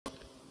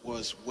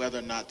was whether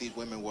or not these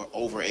women were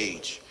over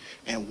age.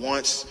 And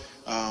once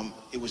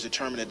it was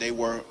determined that they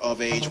were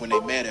of age when they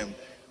met him,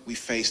 we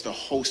faced a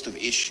host of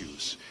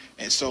issues.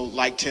 And so,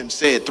 like Tim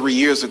said, 3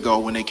 years ago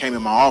when they came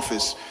in my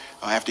office,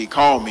 after he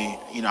called me,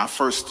 you know, I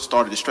first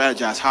started to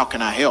strategize, how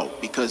can I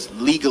help? Because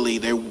legally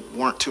there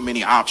weren't too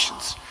many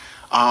options.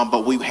 But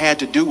what we had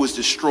to do was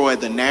destroy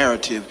the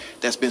narrative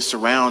that's been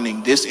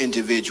surrounding this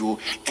individual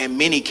and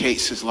many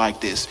cases like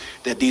this,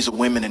 that these are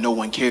women that no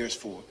one cares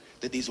for,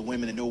 that these are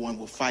women that no one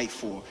will fight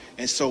for.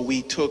 And so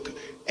we took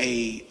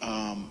a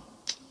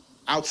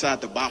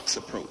outside the box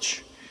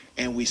approach,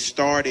 and we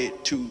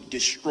started to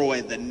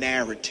destroy the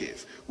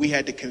narrative. We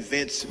had to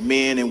convince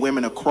men and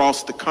women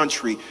across the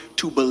country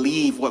to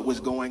believe what was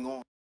going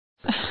on.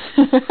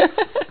 That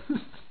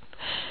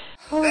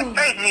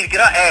Faith need to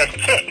get her ass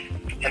checked.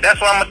 And that's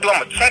what I'm gonna do. I'm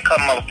gonna check her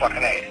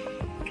motherfucking ass.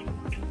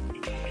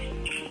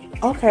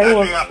 Okay,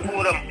 well. I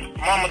pulled her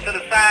mama to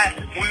the side.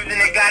 We was in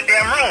that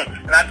goddamn room.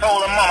 And I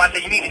told her mom, I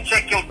said, you need to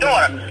check your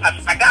daughter.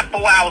 I got 4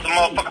 hours of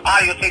motherfucking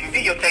audio tape and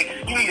video tape.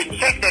 You need to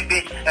check that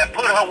bitch and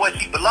put her where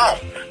she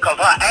belongs. Cause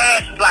her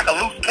ass is like a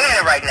loose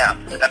cannon right now.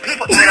 Now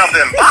people end up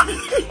in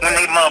boxes when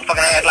they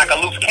motherfucking ass like a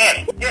loose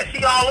cannon. Yeah,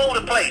 she all over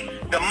the place.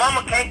 The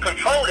mama can't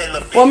control that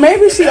little bitch. Well,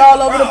 maybe she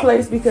all over the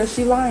place because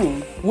she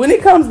lying. When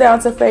it comes down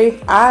to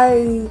Faith,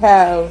 I'm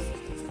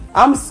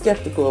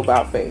skeptical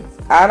about Faith.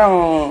 I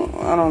don't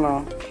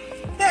know.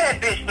 Yeah,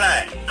 that bitch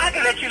lying. I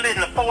can let you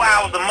listen to 4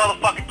 hours of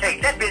motherfucking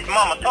tape. That bitch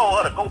mama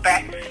told her to go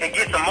back and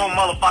get some more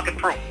motherfucking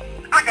proof.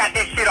 I got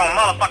that shit on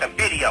motherfucking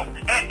video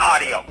and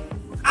audio.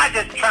 I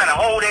just trying to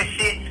hold that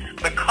shit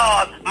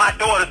because my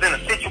daughter's in a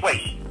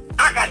situation.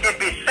 I got that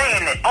bitch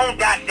saying that on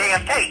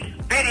goddamn tape,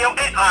 video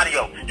and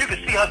audio. You can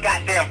see her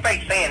goddamn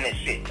face saying this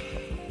shit.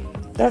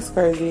 That's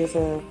crazy as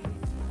hell.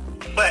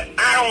 But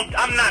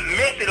I'm not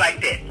messy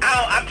like that.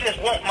 I just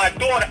want my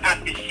daughter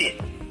out this shit.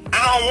 I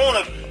don't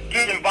want to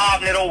get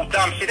involved in that old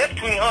dumb shit. That's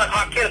between her and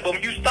R. Kelly. But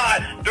when you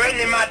start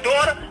threatening my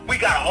daughter, we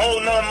got a whole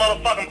nother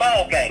motherfucking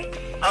ball game.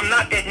 I'm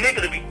not that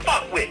nigga to be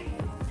fucked with.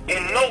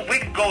 And no, we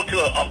could go to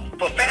a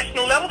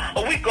professional level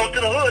or we could go to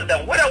the hood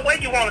level. Whatever way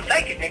you want to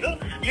take it, nigga.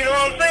 You know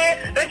what I'm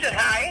saying? That's just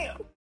how I am.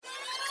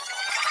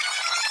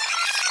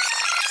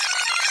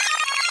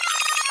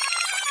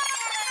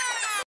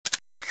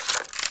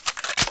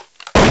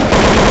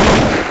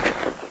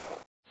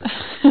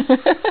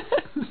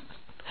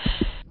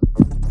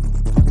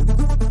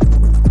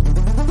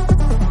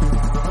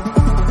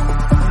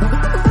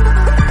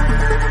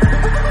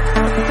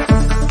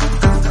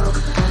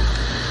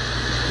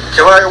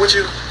 Can I hear with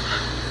you?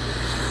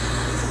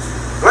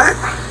 What?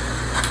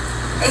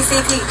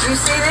 ACP, did you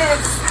see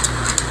this?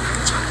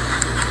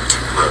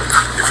 Look,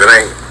 if it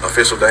ain't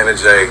official Dana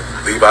J,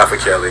 Levi for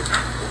Kelly,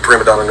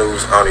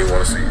 Primadonnanews, I don't even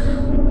want to see it.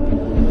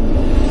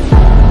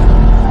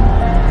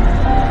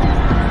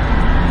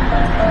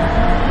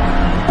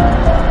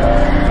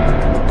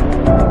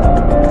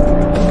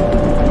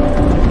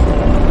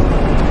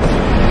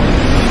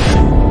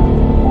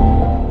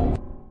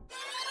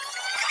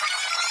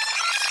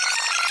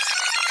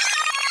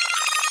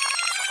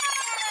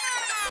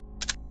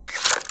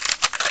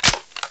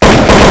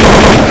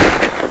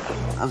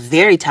 A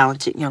very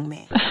talented young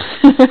man.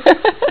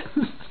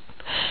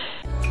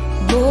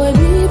 Boy,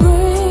 be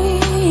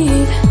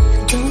brave.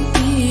 Don't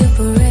be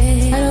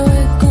afraid.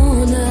 We're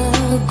gonna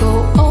go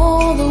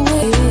all the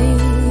way.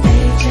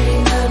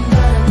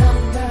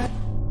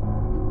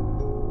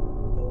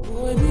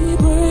 Boy, be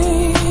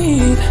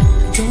brave.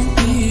 Don't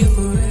be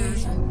afraid.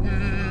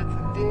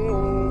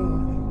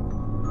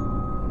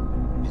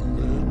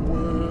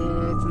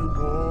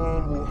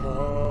 Everyone will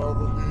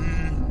have a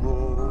hero.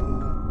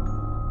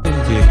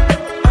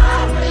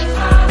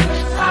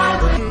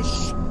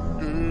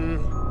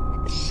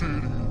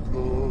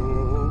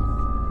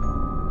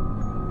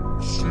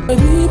 Be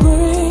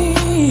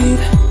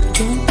brave,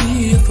 don't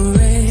be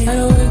afraid.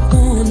 We're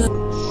gonna.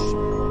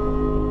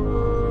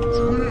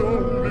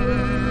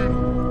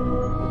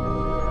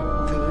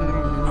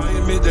 I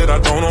admit that I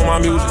don't own my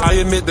music. I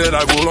admit that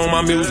I will on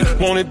my music.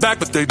 Want it back,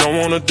 but they don't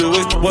wanna do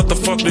it. What the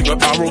fuck,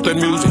 nigga? I wrote that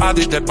music. I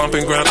did that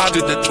bumping ground. I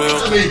did that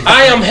 12.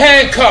 I am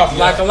handcuffed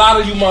like a lot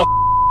of you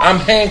motherfuckers. I'm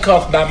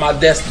handcuffed by my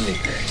destiny.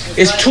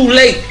 It's too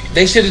late.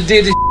 They should have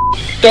did this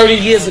 30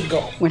 years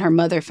ago. When her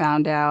mother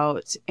found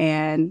out,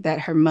 and that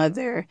her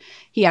mother,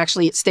 he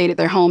actually stayed at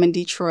their home in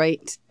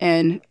Detroit,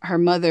 and her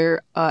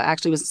mother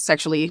actually was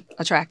sexually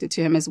attracted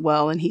to him as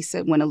well. And he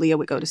said when Aaliyah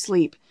would go to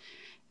sleep,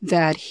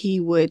 that he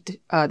would,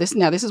 this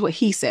is what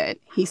he said.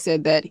 He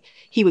said that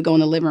he would go in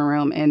the living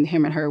room and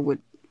him and her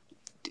would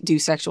do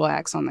sexual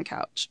acts on the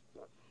couch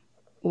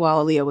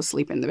while Aaliyah was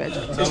sleeping in the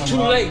bedroom. It's too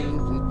late.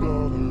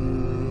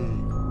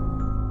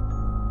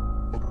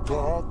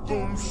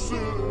 Gotham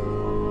City.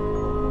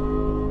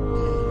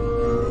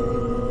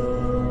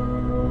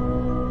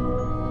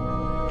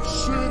 A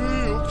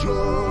city of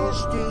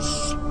justice,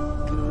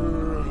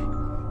 yeah.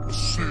 A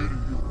city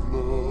of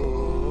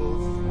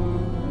love,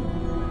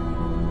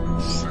 a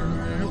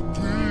city of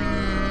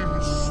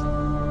peace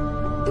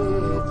for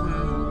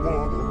every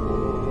one of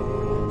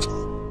us.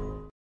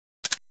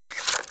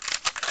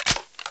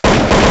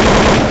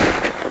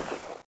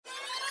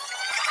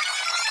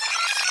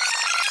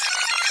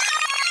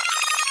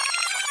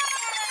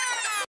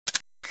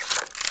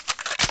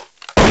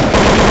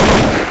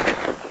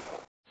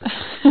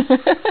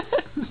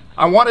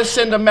 I want to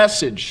send a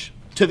message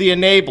to the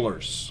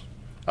enablers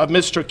of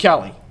Mr.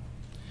 Kelly,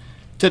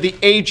 to the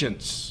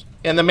agents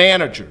and the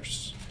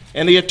managers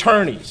and the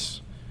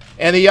attorneys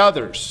and the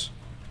others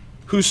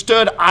who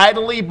stood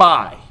idly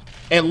by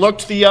and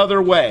looked the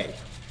other way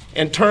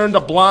and turned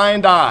a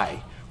blind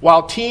eye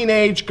while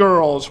teenage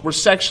girls were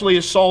sexually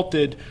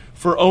assaulted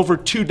for over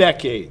 2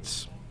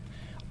 decades.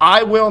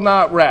 I will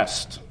not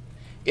rest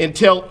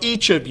until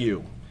each of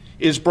you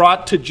is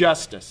brought to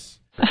justice.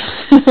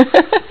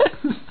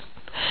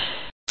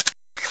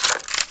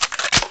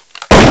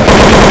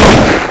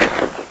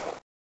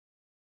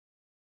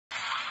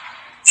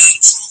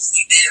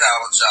 We did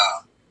our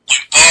job. We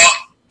brought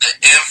the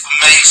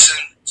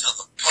information to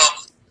the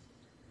public.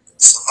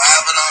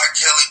 Surviving R.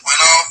 Kelly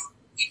went off,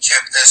 we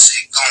kept that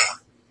shit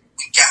going.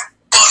 We got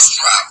bus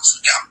drivers,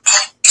 we got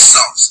police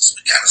officers,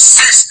 we got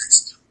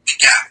assistants, we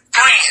got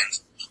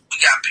friends, we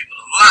got people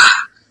to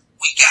lie,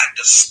 we got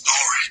the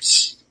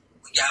storage,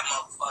 we got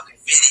motherfucking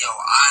video,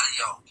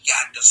 audio, we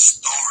got the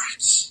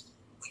storage,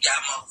 we got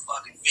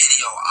motherfucking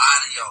video,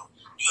 audio.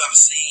 You ever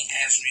seen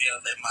Asriel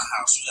at my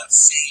house? You ever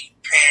seen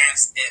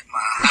parents at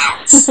my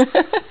house?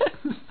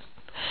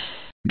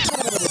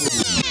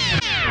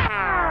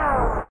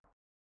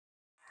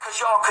 Cause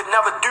y'all could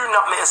never do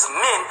nothing as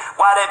men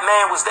while that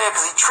man was there,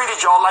 cause he treated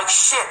y'all like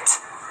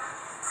shit.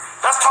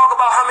 Let's talk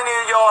about how many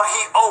of y'all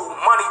he owe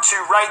money to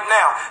right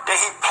now that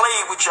he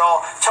played with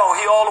y'all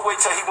all the way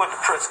till he went to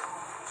prison.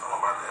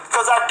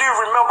 Because I do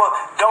remember,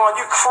 Dawn,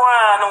 you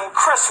crying on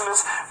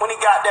Christmas when he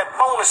got that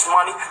bonus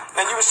money,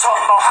 and you was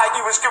talking about how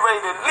you was getting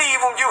ready to leave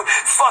him. You,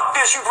 fuck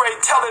this, you ready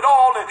to tell it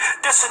all, and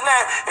this and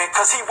that, and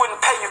because he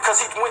wouldn't pay you,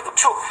 because he went and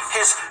took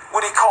his,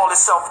 what he called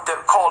himself,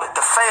 called it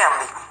the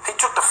family. He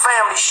took the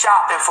family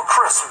shopping for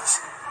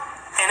Christmas,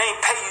 and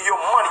ain't pay you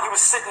your money. You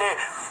was sitting there,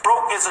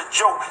 broke as a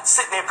joke,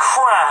 sitting there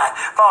crying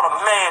about a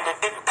man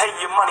that didn't pay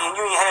your money, and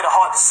you ain't had a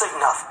heart to say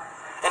nothing.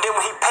 And then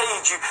when he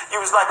paid you, you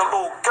was like a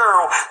little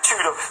girl to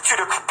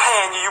the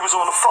companion. You was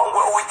on the phone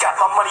with, oh, he got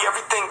my money,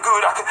 everything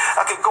good. I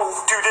can go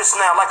do this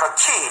now like a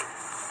kid.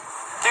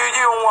 Dude,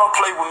 you don't want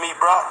to play with me,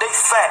 bro. They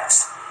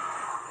facts.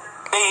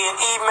 They in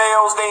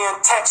emails, they in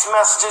text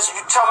messages.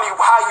 You tell me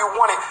how you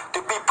want it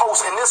to be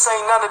posted. And this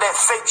ain't none of that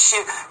fake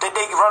shit that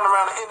they run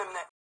around the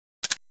internet.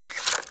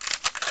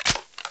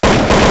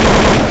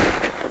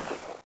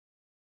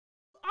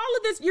 All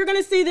of this, you're going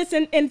to see this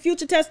in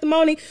future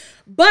testimony,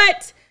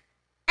 but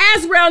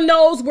Azrael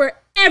knows where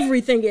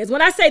everything is.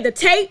 When I say the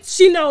tape,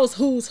 she knows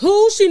who's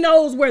who. She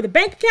knows where the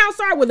bank accounts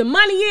are, where the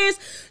money is.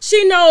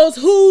 She knows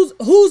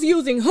who's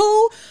using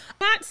who.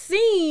 Not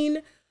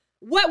seen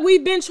what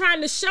we've been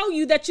trying to show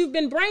you, that you've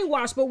been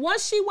brainwashed. But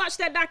once she watched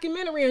that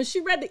documentary and she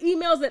read the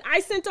emails that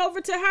I sent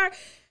over to her,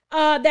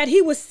 that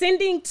he was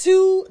sending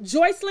to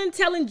Joycelyn,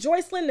 telling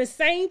Joycelyn the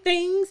same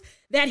things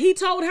that he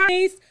told her.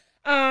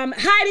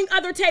 Hiding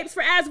other tapes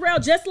for Azrael,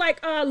 just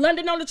like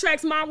London on the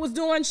Track's mom was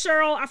doing.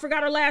 Cheryl, I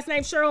forgot her last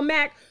name, Cheryl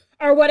Mack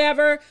or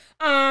whatever.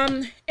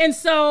 And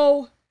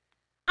so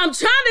I'm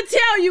trying to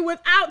tell you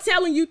without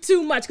telling you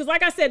too much, because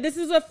like I said, this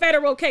is a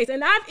federal case,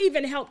 and I've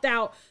even helped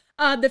out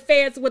the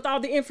feds with all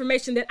the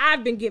information that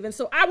I've been given.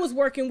 So I was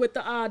working with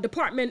the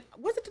Department,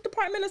 was it the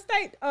Department of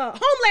State?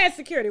 Homeland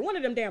Security, one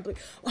of them damn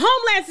places.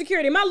 Homeland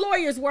Security, my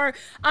lawyers were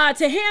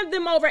to hand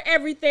them over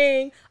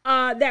everything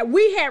that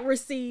we had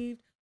received.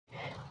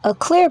 A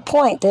clear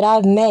point that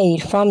I've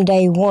made from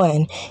day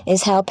one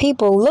is how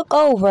people look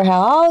over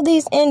how all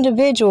these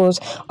individuals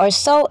are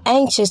so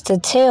anxious to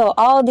tell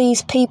all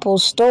these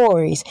people's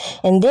stories.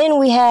 And then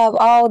we have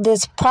all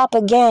this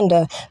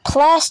propaganda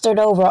plastered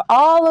over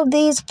all of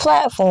these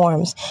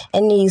platforms,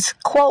 and these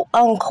quote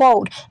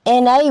unquote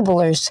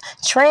enablers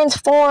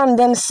transform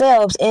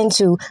themselves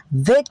into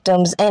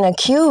victims and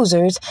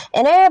accusers.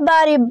 And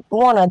everybody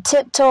want to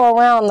tiptoe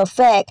around the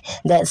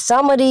fact that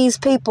some of these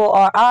people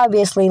are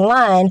obviously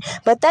lying,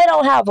 but they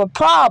don't have a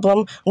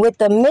problem with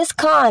the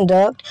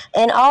misconduct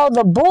and all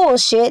the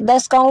bullshit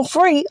that's gonna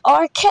free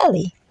R.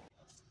 Kelly.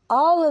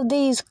 All of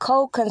these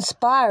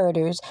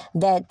co-conspirators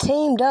that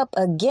teamed up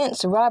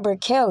against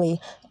Robert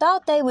Kelly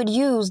thought they would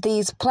use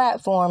these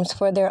platforms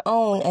for their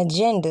own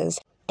agendas.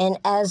 And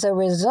as a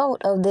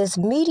result of this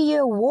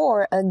media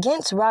war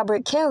against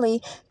Robert Kelly,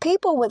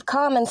 people with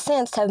common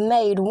sense have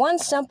made one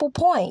simple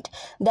point,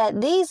 that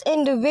these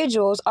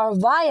individuals are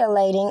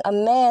violating a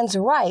man's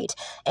right.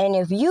 And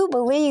if you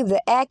believe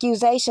the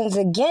accusations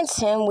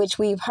against him, which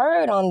we've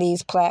heard on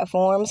these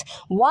platforms,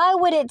 why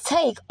would it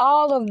take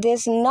all of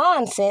this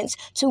nonsense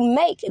to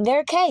make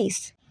their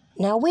case?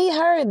 Now, we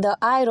heard the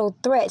idle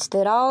threats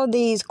that all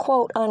these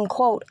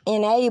quote-unquote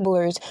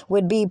enablers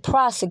would be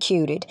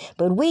prosecuted,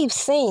 but we've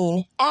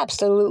seen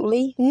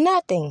absolutely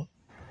nothing.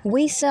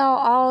 We saw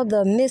all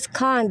the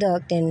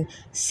misconduct and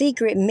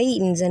secret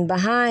meetings and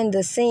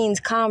behind-the-scenes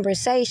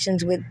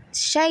conversations with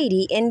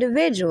shady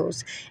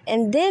individuals.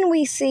 And then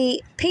we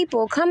see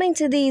people coming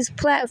to these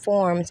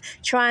platforms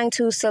trying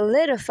to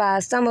solidify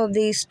some of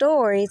these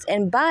stories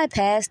and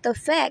bypass the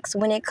facts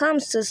when it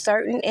comes to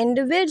certain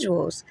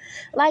individuals.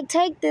 Like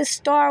take this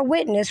star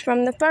witness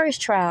from the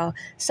first trial.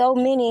 So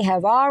many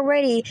have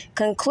already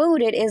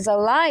concluded is a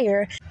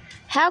liar.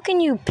 How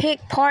can you pick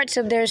parts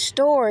of their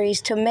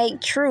stories to make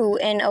true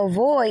and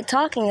avoid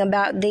talking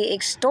about the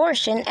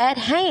extortion at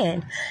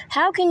hand?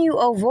 How can you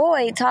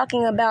avoid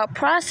talking about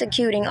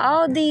prosecuting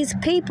all these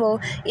people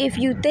if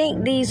you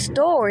think these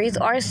stories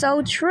are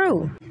so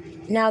true?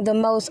 Now, the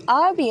most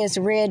obvious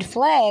red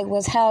flag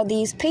was how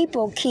these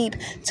people keep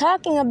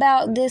talking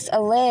about this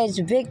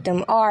alleged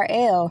victim,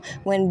 RL,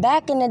 when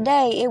back in the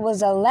day it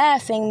was a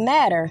laughing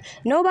matter.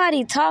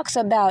 Nobody talks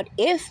about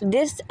if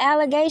this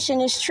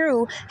allegation is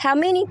true, how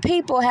many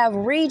people have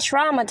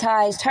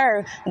re-traumatized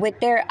her with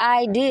their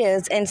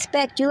ideas and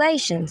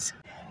speculations.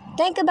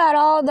 Think about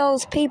all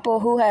those people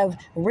who have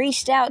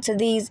reached out to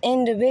these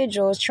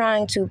individuals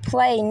trying to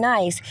play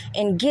nice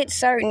and get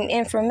certain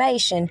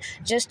information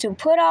just to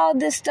put all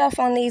this stuff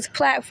on these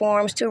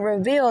platforms to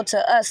reveal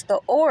to us the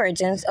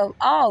origins of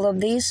all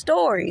of these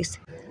stories.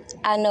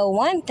 I know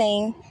one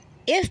thing.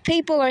 If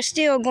people are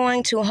still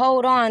going to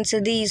hold on to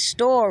these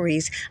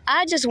stories,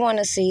 I just want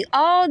to see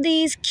all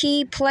these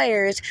key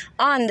players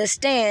on the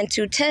stand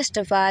to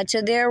testify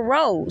to their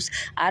roles.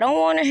 I don't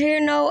want to hear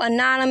no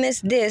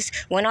anonymous this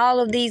when all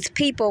of these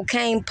people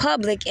came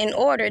public in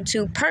order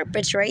to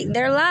perpetrate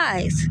their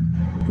lies.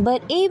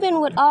 But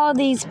even with all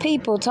these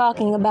people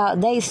talking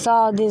about they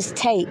saw this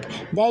tape,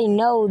 they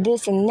know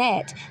this and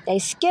that, they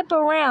skip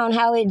around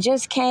how it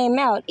just came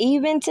out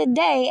even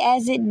today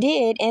as it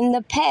did in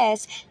the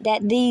past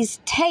that these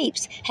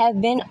tapes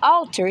have been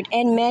altered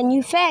and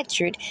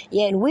manufactured.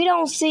 Yet we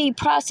don't see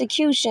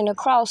prosecution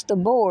across the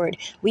board.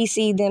 We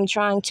see them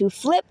trying to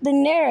flip the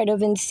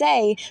narrative and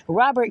say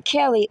Robert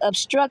Kelly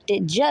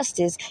obstructed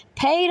justice,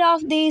 paid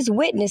off these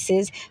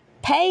witnesses,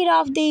 paid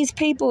off these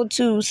people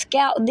to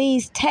scout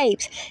these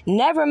tapes.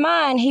 Never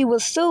mind, he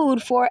was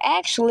sued for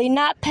actually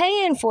not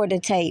paying for the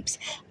tapes.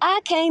 I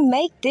can't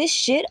make this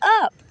shit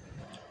up.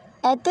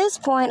 At this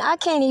point, I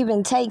can't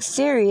even take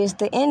serious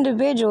the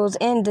individuals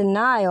in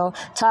denial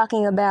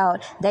talking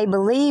about they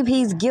believe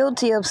he's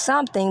guilty of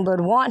something but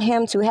want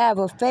him to have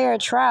a fair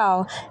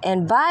trial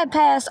and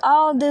bypass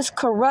all this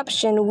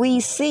corruption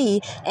we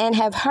see and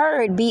have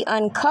heard be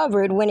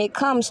uncovered when it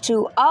comes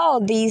to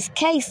all these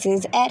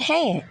cases at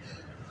hand.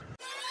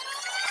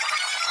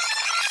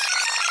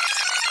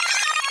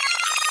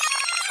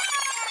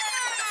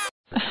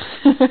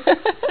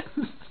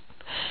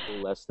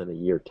 Less than a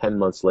year, 10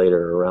 months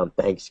later, around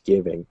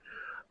Thanksgiving,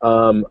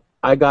 I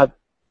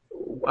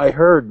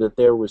heard that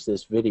there was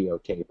this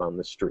videotape on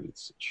the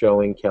streets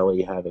showing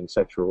Kelly having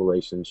sexual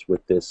relations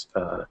with this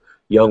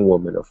young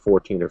woman of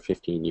 14 or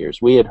 15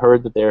 years. We had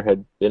heard that there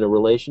had been a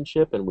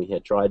relationship, and we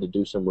had tried to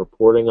do some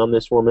reporting on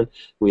this woman.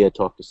 We had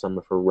talked to some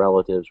of her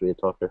relatives. We had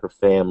talked to her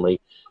family.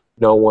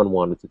 No one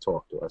wanted to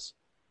talk to us.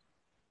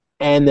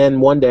 And then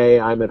one day,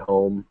 I'm at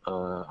home.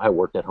 I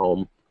worked at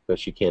home, because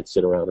she can't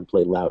sit around and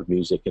play loud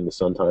music in the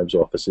Sun-Times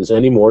offices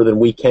any more than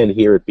we can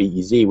here at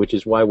BEZ, which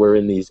is why we're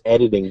in these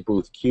editing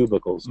booth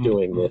cubicles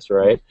doing this,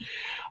 right?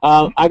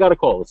 I got a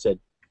call that said,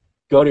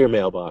 go to your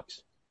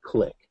mailbox,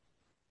 click.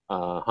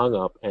 Hung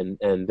up, and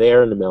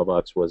there in the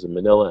mailbox was a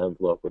manila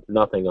envelope with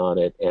nothing on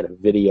it and a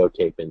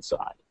videotape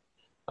inside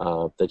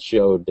that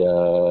showed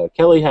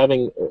Kelly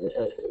having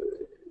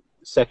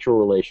sexual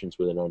relations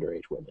with an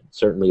underage woman.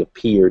 Certainly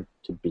appeared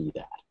to be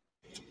that.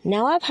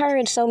 Now, I've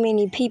heard so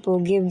many people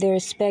give their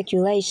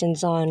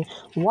speculations on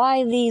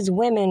why these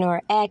women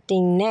are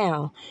acting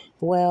now.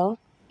 Well,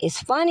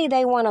 it's funny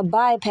they want to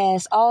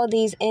bypass all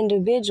these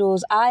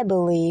individuals I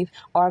believe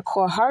are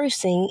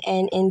coercing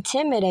and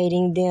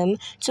intimidating them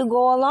to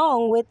go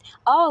along with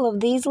all of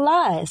these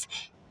lies.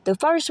 The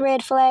first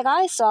red flag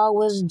I saw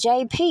was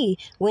JP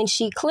when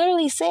she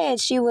clearly said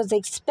she was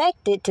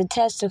expected to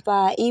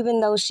testify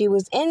even though she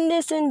was in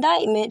this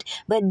indictment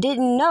but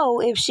didn't know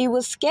if she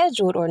was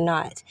scheduled or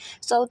not.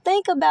 So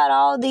think about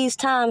all these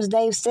times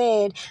they've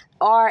said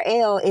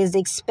RL is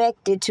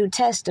expected to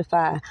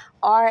testify.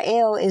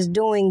 RL is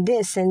doing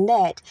this and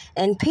that.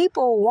 And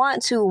people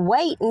want to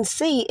wait and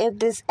see if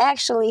this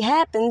actually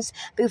happens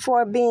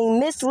before being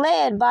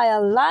misled by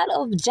a lot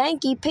of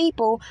janky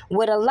people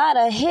with a lot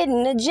of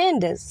hidden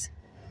agendas.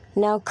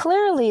 Now,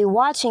 clearly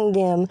watching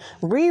them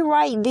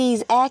rewrite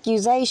these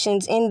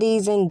accusations in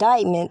these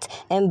indictments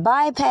and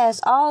bypass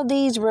all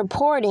these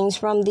reportings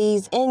from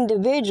these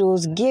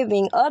individuals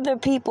giving other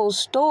people's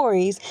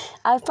stories,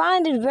 I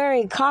find it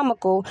very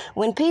comical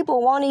when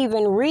people won't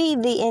even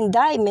read the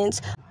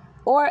indictments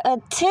or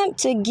attempt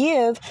to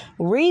give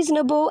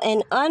reasonable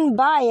and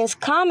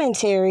unbiased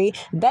commentary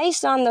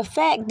based on the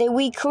fact that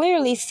we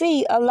clearly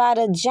see a lot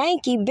of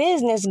janky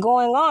business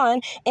going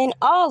on in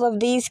all of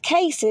these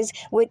cases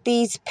with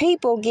these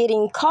people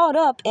getting caught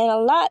up in a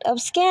lot of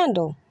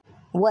scandal.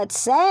 What's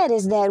sad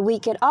is that we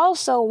could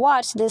also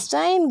watch the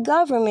same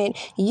government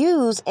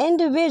use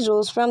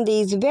individuals from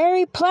these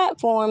very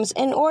platforms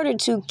in order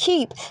to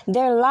keep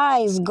their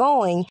lies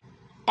going.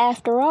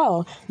 After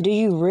all, do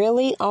you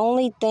really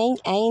only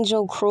think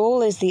Angel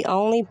Cruel is the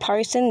only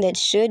person that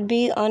should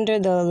be under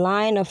the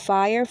line of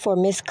fire for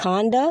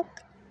misconduct?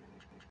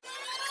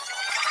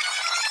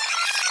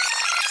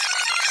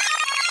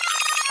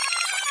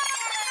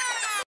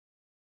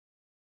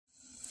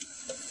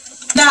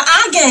 Now,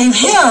 I gave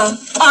him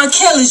R.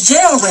 Kelly's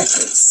jail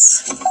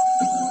records.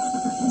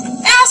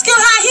 Ask him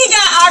how he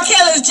got R.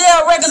 Kelly's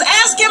jail records.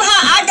 Ask him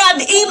how I got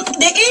the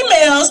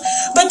emails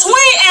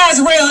between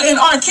Azrael and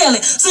R.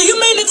 Kelly. So you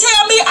mean to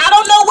tell me I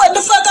don't know what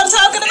the fuck I'm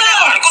talking about?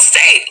 The article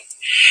state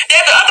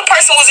that the other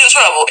person was in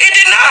trouble. It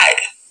did not.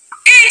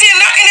 It did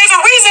not. And there's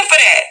a reason for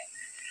that.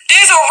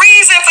 There's a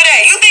reason for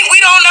that. You think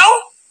we don't know?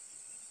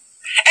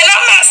 And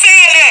I'm not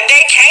saying that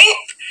they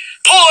can't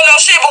pull no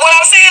shit, but what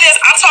I'm saying is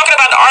I'm talking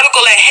about the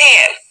article at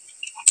hand.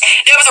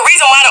 There was a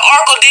reason why the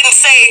article didn't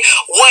say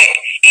what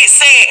it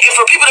said, and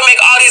for people to make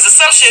all these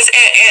assumptions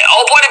and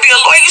oh boy, to be a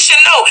lawyer, you should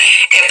know.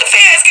 If the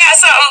feds got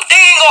something, they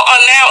ain't gonna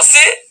announce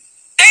it.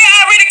 They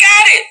already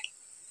got it.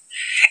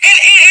 And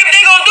if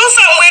they gonna do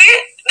something with it,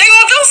 they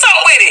gonna do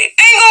something with it.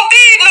 Ain't gonna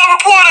be no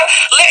reporter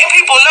letting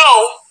people know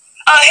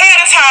ahead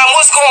of time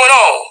what's going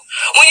on.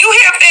 When you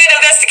hear Fed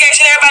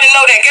investigation, everybody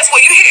know that. Guess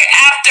what? You hear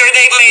after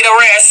they've made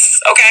arrests,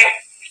 okay?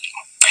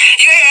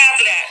 You hear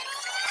after that.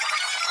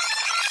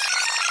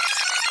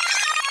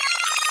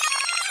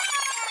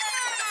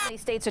 The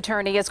state's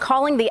attorney is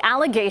calling the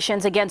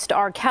allegations against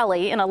R.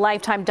 Kelly in a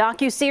Lifetime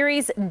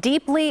docuseries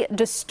deeply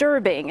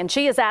disturbing, and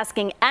she is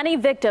asking any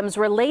victims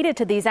related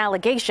to these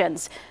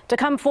allegations to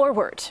come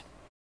forward.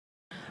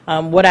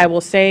 What I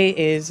will say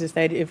is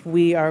that if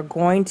we are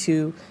going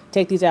to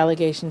take these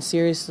allegations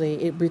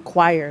seriously, it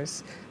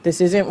requires, this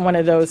isn't one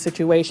of those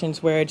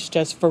situations where it's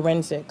just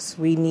forensics.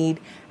 We need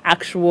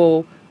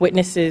actual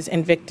witnesses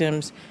and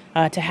victims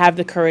to have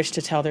the courage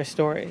to tell their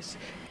stories.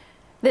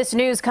 This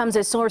news comes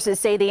as sources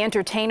say the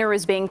entertainer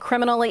is being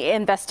criminally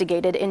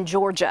investigated in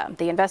Georgia.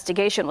 The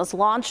investigation was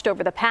launched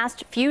over the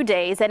past few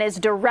days and is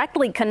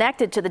directly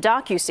connected to the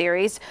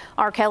docuseries.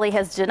 R. Kelly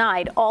has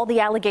denied all the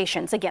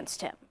allegations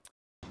against him.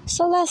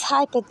 So let's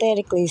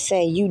hypothetically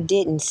say you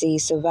didn't see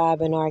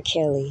Surviving R.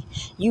 Kelly.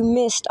 You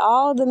missed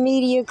all the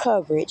media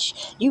coverage.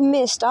 You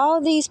missed all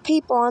these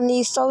people on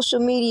these social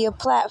media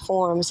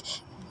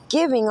platforms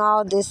giving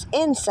all this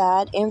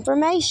inside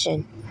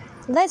information.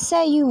 Let's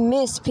say you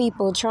miss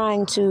people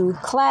trying to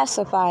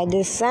classify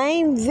this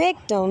same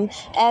victim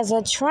as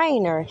a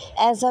trainer,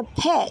 as a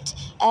pet,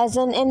 as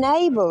an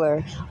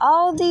enabler.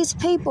 All these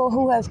people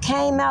who have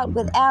came out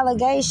with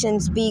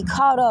allegations be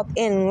caught up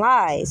in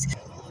lies.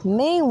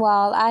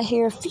 Meanwhile, I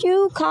hear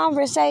few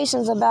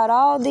conversations about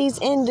all these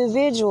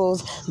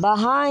individuals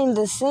behind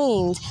the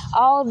scenes,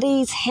 all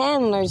these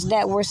handlers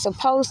that were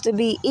supposed to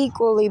be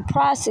equally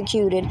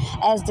prosecuted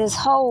as this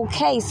whole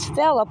case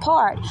fell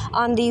apart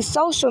on these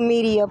social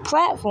media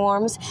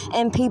platforms,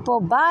 and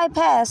people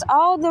bypass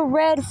all the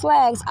red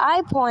flags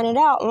I pointed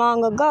out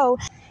long ago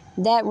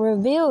that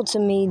revealed to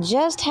me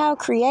just how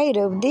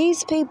creative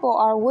these people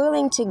are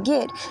willing to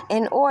get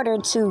in order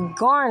to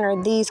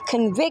garner these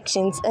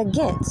convictions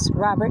against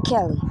Robert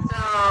Kelly.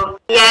 So,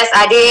 yes,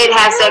 I did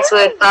have sex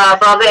with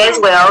Bubba as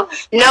well.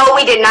 No,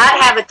 we did not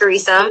have a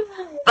threesome,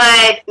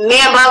 but me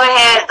and Bubba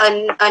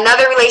had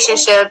another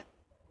relationship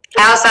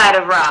outside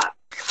of Rob.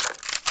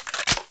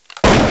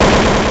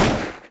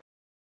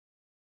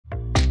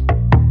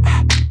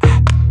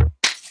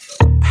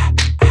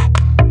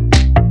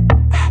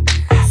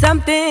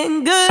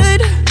 Something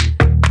good